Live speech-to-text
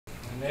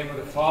In the name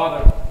of the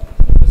Father,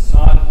 and of the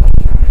Son, and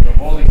of the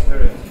Holy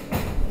Spirit.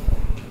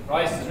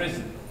 Christ is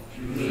risen.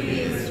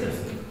 He is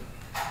risen.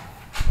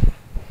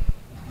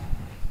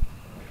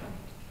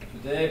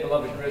 Today,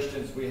 beloved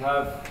Christians, we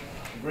have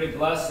a great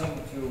blessing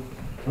to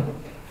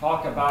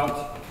talk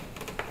about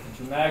and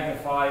to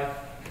magnify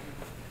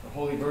the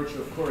holy virtue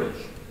of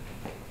courage.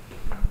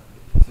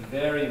 It's a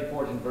very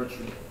important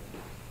virtue.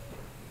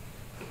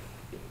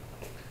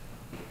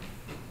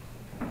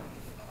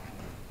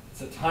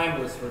 It's a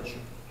timeless virtue.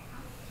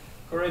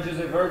 Courage is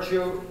a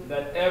virtue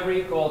that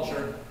every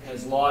culture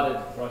has lauded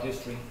throughout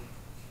history.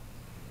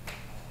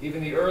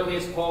 Even the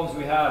earliest poems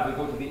we have, we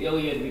go to the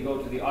Iliad, we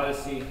go to the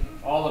Odyssey,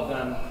 all of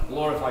them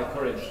glorify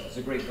courage. It's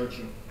a great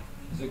virtue.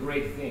 It's a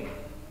great thing.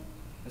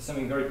 It's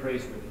something very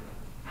praiseworthy.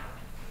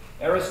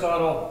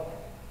 Aristotle,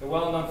 the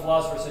well-known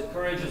philosopher, said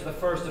courage is the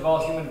first of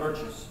all human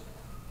virtues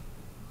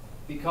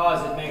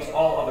because it makes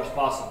all others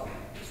possible.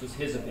 This was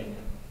his opinion.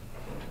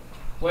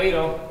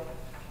 Plato,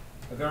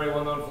 a very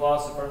well-known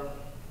philosopher,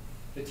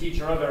 the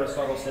teacher of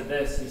Aristotle, said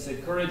this. He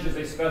said, courage is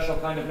a special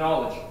kind of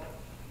knowledge.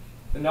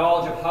 The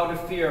knowledge of how to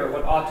fear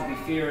what ought to be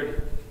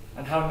feared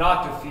and how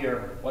not to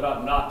fear what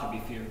ought not to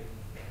be feared.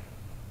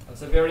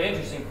 That's a very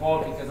interesting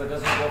quote because it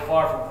doesn't go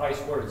far from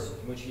Christ's words,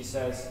 in which he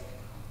says,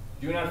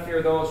 do not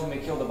fear those who may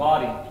kill the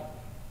body,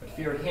 but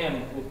fear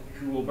him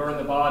who will burn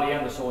the body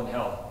and the soul in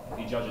hell if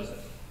he judges it.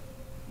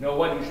 Know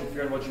what you should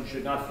fear and what you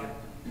should not fear.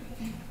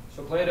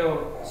 So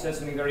Plato says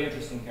something very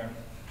interesting here.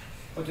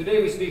 But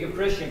today we speak of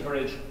Christian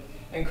courage.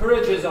 And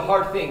courage is a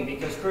hard thing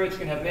because courage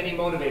can have many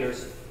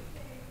motivators.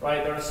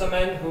 Right? There are some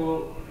men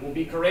who will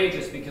be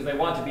courageous because they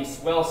want to be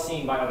well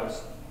seen by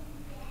others.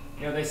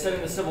 You know, they said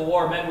in the Civil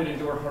War men would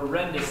endure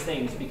horrendous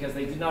things because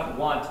they did not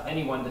want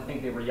anyone to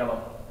think they were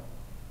yellow.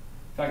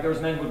 In fact, there was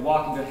men who would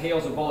walk into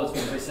hails of bullets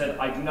because they said,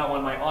 I do not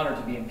want my honor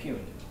to be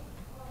impugned.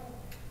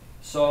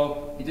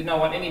 So he did not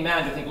want any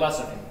man to think less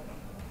of him.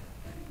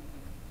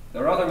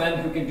 There are other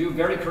men who can do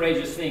very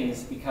courageous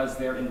things because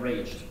they're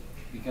enraged,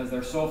 because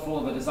they're so full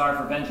of a desire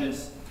for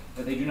vengeance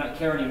that they do not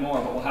care anymore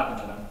what will happen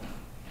to them.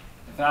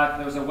 In fact,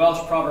 there's a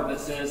Welsh proverb that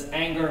says,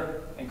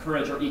 anger and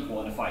courage are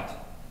equal in a fight.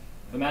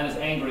 If a man is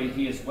angry,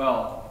 he is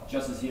well,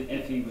 just as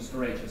if he was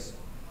courageous.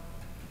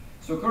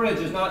 So courage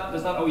does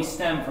not always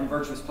stem from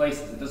virtuous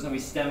places. It doesn't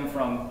always stem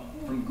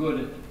from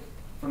good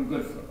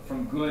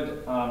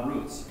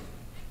roots.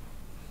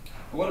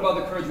 But what about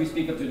the courage we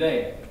speak of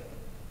today?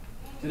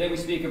 Today we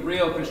speak of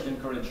real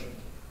Christian courage,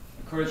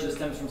 a courage that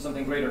stems from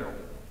something greater.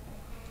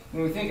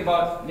 When we think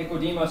about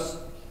Nicodemus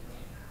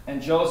and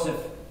Joseph,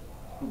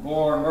 who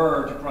bore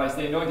myrrh to Christ,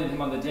 they anointed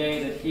him on the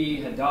day that he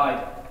had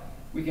died.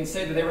 We can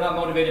say that they were not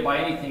motivated by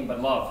anything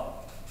but love.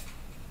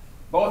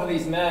 Both of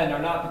these men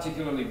are not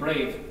particularly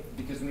brave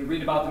because when we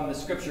read about them in the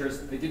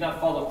scriptures, they did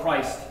not follow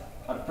Christ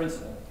out of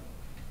principle.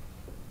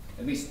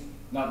 At least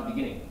not at the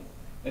beginning.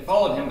 They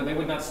followed him, but they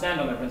would not stand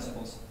on their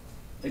principles.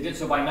 They did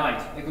so by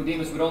night.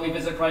 Nicodemus would only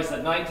visit Christ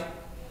at night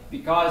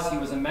because he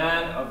was a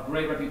man of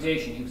great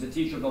reputation. He was a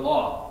teacher of the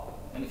law.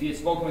 And if he had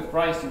spoken with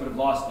Christ, he would have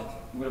lost it.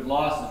 He would have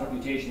lost his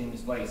reputation in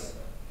his place.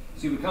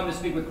 So he would come to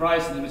speak with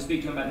Christ, and he would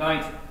speak to him at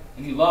night,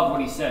 and he loved what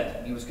he said,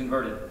 and he was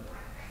converted.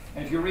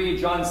 And if you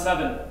read John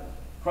 7,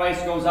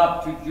 Christ goes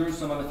up to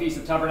Jerusalem on the Feast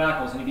of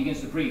Tabernacles, and he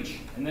begins to preach,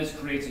 and this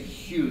creates a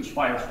huge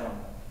firestorm.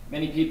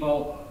 Many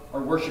people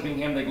are worshiping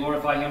him, they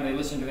glorify him, they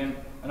listen to him,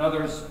 and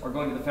others are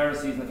going to the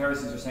Pharisees, and the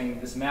Pharisees are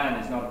saying, this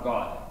man is not of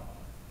God.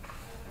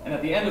 And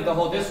at the end of the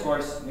whole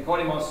discourse,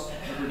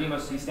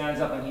 Nicodemus, he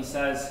stands up and he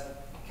says,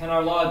 can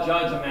our law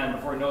judge a man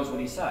before he knows what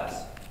he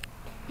says?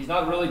 He's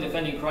not really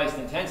defending Christ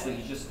intensely,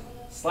 he's just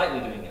slightly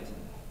doing it.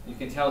 You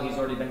can tell he's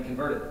already been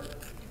converted.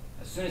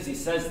 As soon as he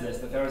says this,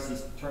 the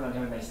Pharisees turn on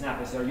him and they snap.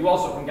 They say, are you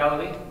also from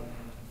Galilee?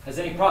 Has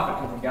any prophet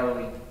come from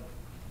Galilee?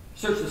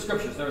 Search the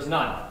scriptures, there is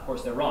none. Of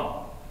course, they're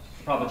wrong.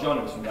 The prophet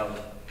Jonah was from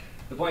Galilee.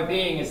 The point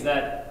being is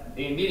that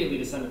they immediately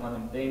descend upon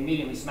him. They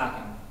immediately smack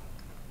him.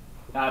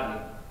 Badly.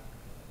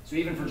 So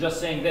even for just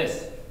saying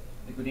this,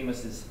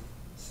 Nicodemus is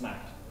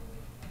smacked.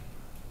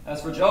 As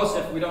for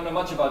Joseph, we don't know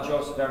much about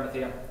Joseph of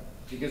Arimathea,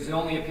 because he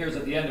only appears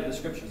at the end of the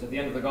scriptures, at the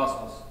end of the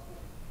Gospels.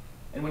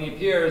 And when he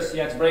appears,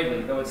 he acts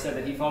bravely, though it's said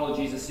that he followed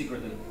Jesus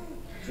secretly.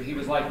 So he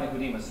was like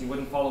Nicodemus. He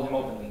wouldn't follow him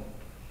openly.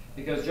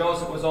 Because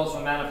Joseph was also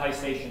a man of high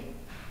station.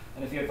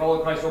 And if he had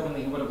followed Christ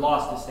openly, he would have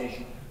lost his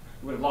station.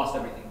 He would have lost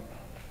everything.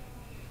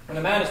 When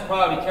a man is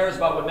proud, he cares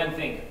about what men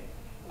think.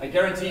 I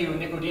guarantee you,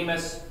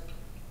 Nicodemus,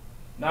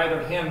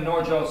 neither him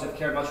nor Joseph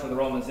cared much for the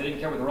Romans. They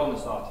didn't care what the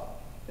Romans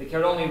thought. They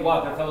cared only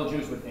what their fellow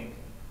Jews would think.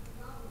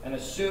 And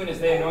as soon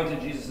as they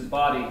anointed Jesus'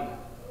 body,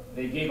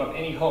 they gave up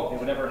any hope they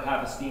would ever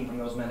have esteem from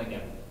those men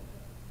again.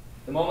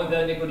 The moment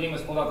that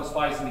Nicodemus pulled out the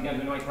spice and began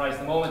to anoint Christ,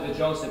 the moment that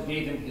Joseph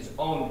gave him his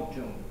own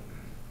tomb,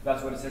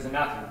 that's what it says in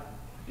Matthew,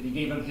 that he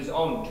gave him his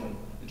own tomb,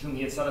 the tomb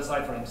he had set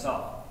aside for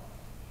himself.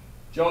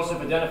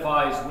 Joseph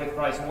identifies with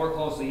Christ more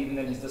closely even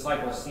than his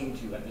disciples seem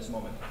to at this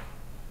moment.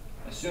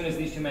 As soon as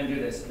these two men do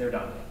this, they're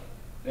done.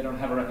 They don't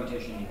have a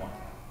reputation anymore.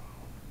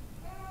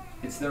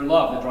 It's their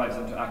love that drives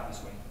them to act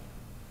this way.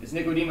 It's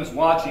Nicodemus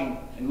watching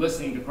and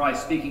listening to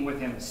Christ, speaking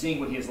with him, seeing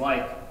what he is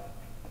like.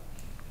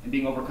 and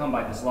being overcome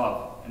by this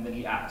love, and then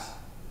he acts.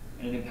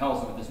 And it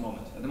impels him at this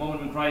moment. At the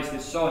moment when Christ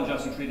is so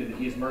unjustly treated that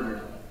he is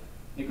murdered,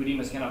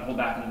 Nicodemus cannot hold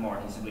back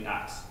anymore. He simply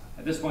acts.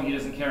 At this point, he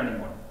doesn't care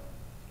anymore.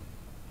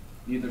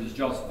 Neither does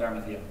Joseph of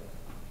Arimathea.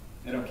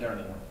 They don't care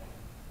anymore.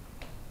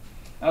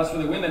 As for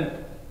the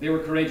women, they were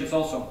courageous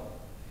also,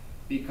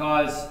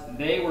 because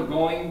they were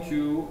going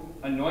to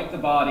anoint the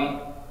body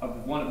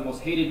of one of the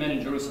most hated men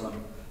in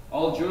Jerusalem.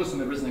 All of Jerusalem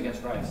had risen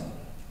against Christ.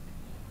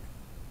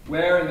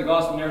 Where in the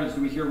gospel narratives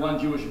do we hear one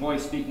Jewish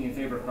voice speaking in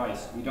favor of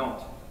Christ? We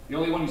don't. The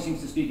only one who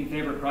seems to speak in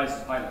favor of Christ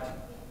is Pilate.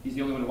 He's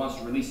the only one who wants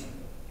to release him,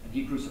 and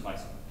he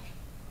crucifies him.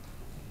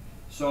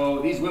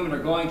 So these women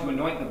are going to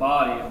anoint the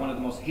body of one of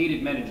the most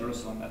hated men in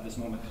Jerusalem at this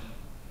moment.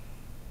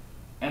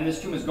 And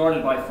this tomb is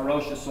guarded by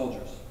ferocious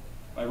soldiers,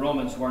 by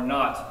Romans who are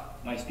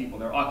not nice people.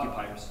 They're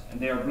occupiers, and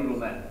they are brutal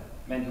men,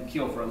 men who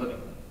kill for a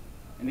living.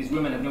 And these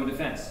women have no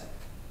defense.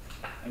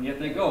 And yet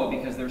they go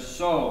because they're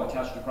so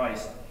attached to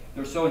Christ.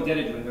 They're so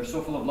indebted to him. They're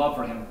so full of love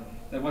for him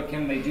that what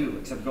can they do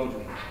except go to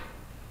him?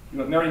 You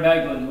have Mary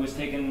Magdalene, who was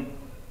taken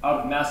out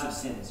of massive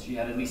sins. She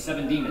had at least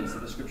 7 demons that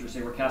the scriptures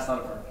say were cast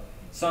out of her.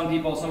 Some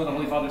of the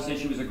Holy Fathers say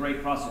she was a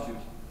great prostitute.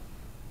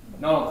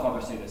 Not all the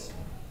Fathers say this.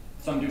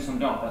 Some do, some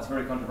don't. That's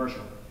very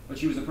controversial. But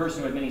she was a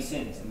person who had many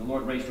sins, and the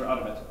Lord raised her out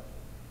of it.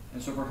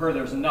 And so for her,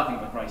 there's nothing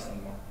but Christ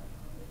anymore.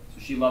 So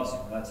she loves him.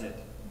 That's it.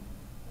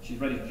 She's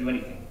ready to do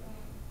anything.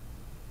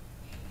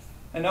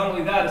 And not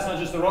only that, it's not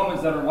just the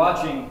Romans that are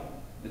watching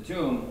the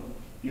tomb.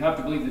 You have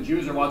to believe the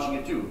Jews are watching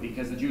it too,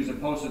 because the Jews have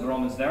posted the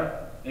Romans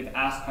there. They've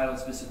asked Pilate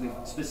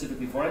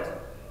specifically for it.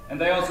 And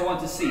they also want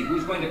to see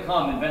who's going to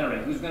come and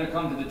venerate, who's going to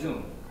come to the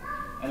tomb.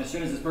 And as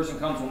soon as this person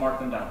comes, we'll mark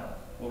them down.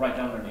 We'll write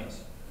down their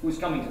names. Who's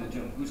coming to the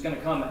tomb? Who's going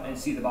to come and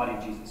see the body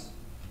of Jesus?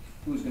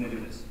 Who's going to do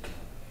this?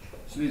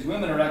 So these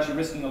women are actually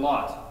risking a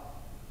lot.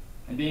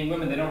 And being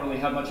women, they don't really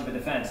have much of a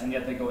defense, and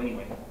yet they go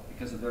anyway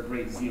because of their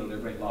great zeal, their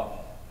great love.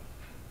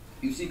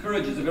 You see,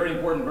 courage is a very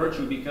important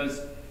virtue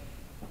because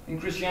in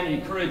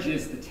Christianity, courage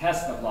is the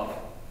test of love.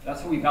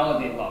 That's how we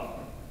validate love.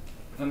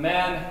 If a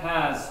man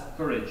has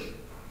courage,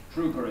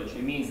 true courage,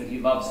 it means that he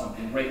loves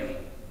something greatly.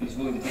 He's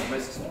willing to take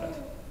risks for it.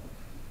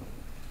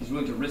 He's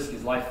willing to risk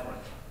his life for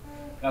it.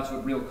 That's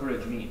what real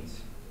courage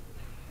means.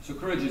 So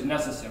courage is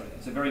necessary.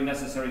 It's a very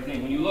necessary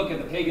thing. When you look at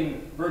the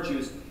pagan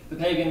virtues, the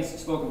pagans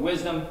spoke of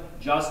wisdom,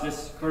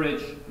 justice,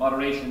 courage,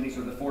 moderation. These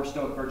are the 4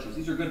 Stoic virtues.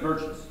 These are good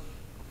virtues.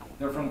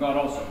 They're from God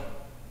also.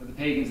 But the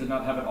pagans did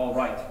not have it all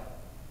right,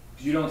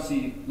 because you don't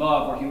see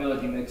love or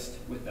humility mixed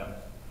with them.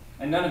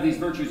 And none of these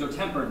virtues are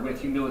tempered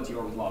with humility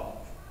or with love.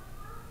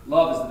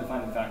 Love is the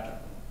defining factor.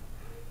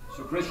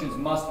 So Christians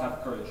must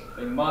have courage.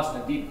 They must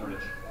have deep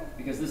courage,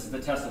 because this is the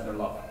test of their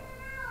love.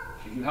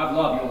 If you have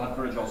love, you will have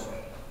courage also.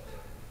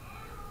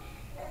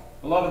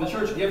 Beloved, the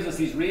church gives us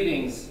these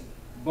readings,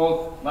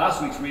 both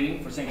last week's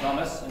reading for St.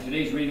 Thomas and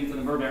today's reading for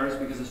the myrrh bearers,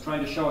 because it's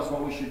trying to show us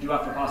what we should do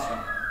after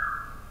Pascha.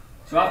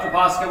 So after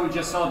Pascha, we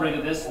just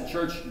celebrated this. The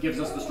church gives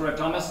us the story of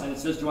Thomas, and it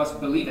says to us,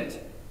 believe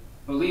it.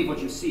 Believe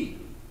what you see,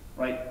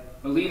 right?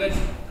 Believe it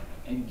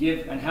and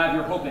give and have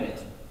your hope in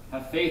it.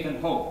 Have faith and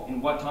hope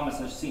in what Thomas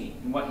has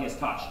seen, in what he has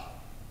touched.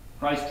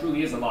 Christ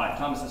truly is alive.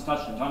 Thomas has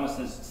touched him. Thomas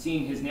has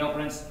seen his nail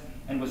prints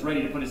and was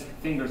ready to put his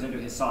fingers into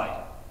his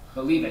side.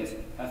 Believe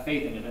it, have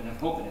faith in it, and have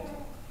hope in it.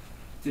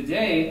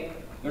 Today,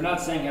 they're not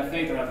saying have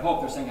faith or have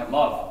hope, they're saying have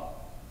love.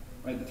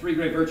 Right? The 3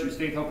 great virtues,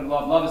 faith, hope, and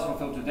love. Love is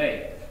fulfilled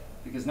today.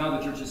 Because now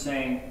the church is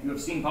saying, you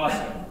have seen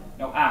Pascha,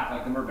 now act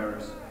like the myrrh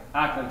bearers.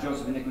 Act like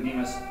Joseph and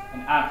Nicodemus,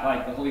 and act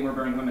like the holy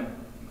myrrh-bearing women,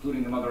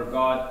 including the Mother of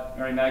God,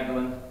 Mary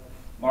Magdalene,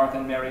 Martha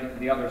and Mary, and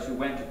the others who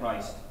went to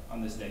Christ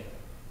on this day.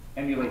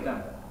 Emulate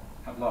them.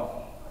 Have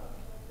love.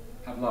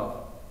 Have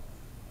love.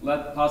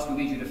 Let Pascha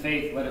lead you to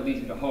faith, let it lead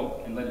you to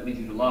hope, and let it lead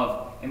you to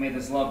love. And may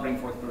this love bring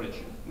forth courage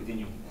within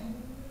you.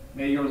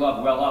 May your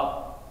love well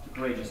up to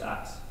courageous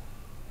acts.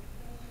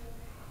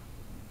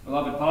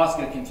 Beloved,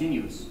 Pascha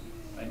continues.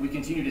 Right? We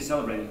continue to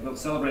celebrate it. We'll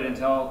celebrate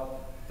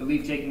until the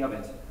leave-taking of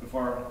it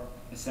before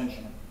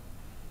Ascension.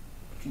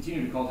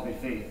 Continue to cultivate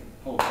faith,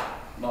 hope,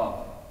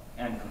 love,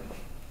 and courage.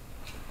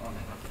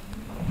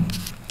 Amen.